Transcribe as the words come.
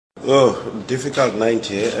Oh, difficult night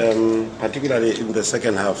here, particularly in the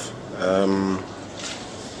second half.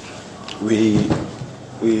 We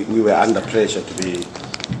were under pressure to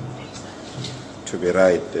be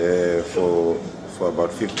right for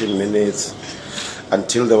about 15 minutes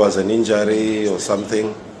until there was an injury or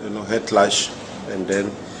something, head clash, and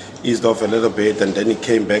then eased off a little bit, and then he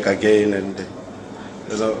came back again, and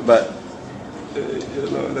but.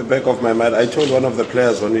 In the back of my mind, I told one of the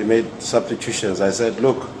players when we made substitutions, I said,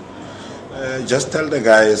 look, just tell the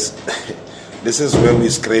guys, this is where we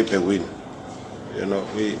scrape a win.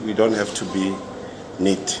 We don't have to be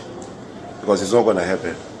neat, because it's not going to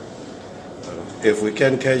happen. If we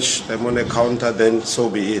can catch them on a counter, then so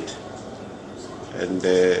be it. And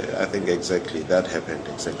I think exactly that happened,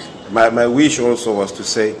 exactly. My wish also was to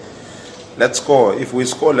say, let's score. If we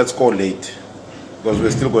score, let's score late, because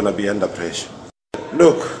we're still going to be under pressure.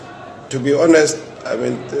 Look, to be honest, I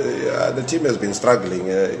mean, the team has been struggling.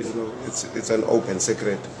 It's an open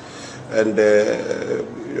secret, and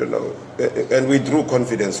and we drew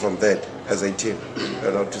confidence from that as a team.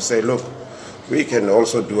 To say, look, we can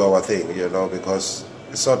also do our thing. Because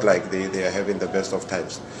it's not like they are having the best of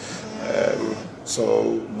times.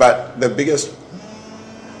 But the biggest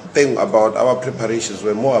thing about our preparations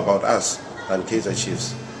were more about us than Kaizer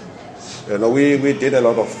Chiefs. We did a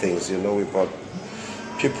lot of things. We brought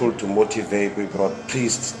people to motivate, we brought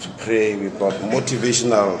priests to pray, we brought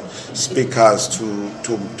motivational speakers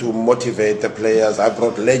to motivate the players. I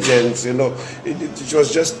brought legends. It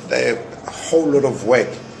was just a whole lot of work,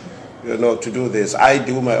 to do this. I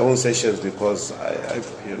do my own sessions because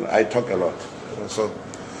I talk a lot. So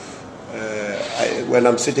when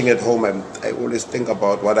I'm sitting at home, I always think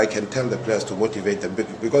about what I can tell the players to motivate them,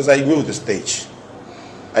 because I knew the stage.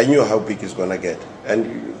 I knew how big it's going to get.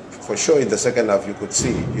 And for sure in the second half you could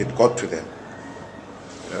see it got to them.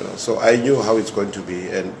 So I knew how it's going to be,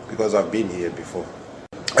 and because I've been here before.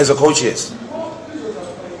 As a coach, yes.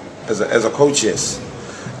 As a coach, yes.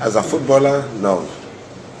 As a footballer, no.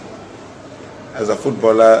 As a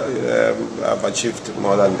footballer, I've achieved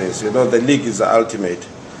more than this. The league is the ultimate.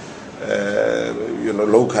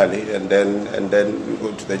 Locally, and then you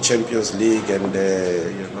go to the Champions League and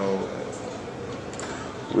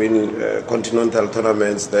win continental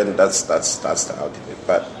tournaments. Then that's the ultimate.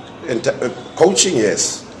 But coaching,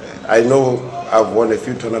 yes, I know I've won a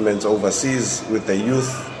few tournaments overseas with the youth,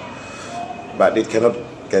 but it cannot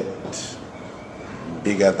get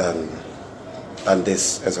bigger than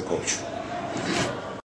this as a coach.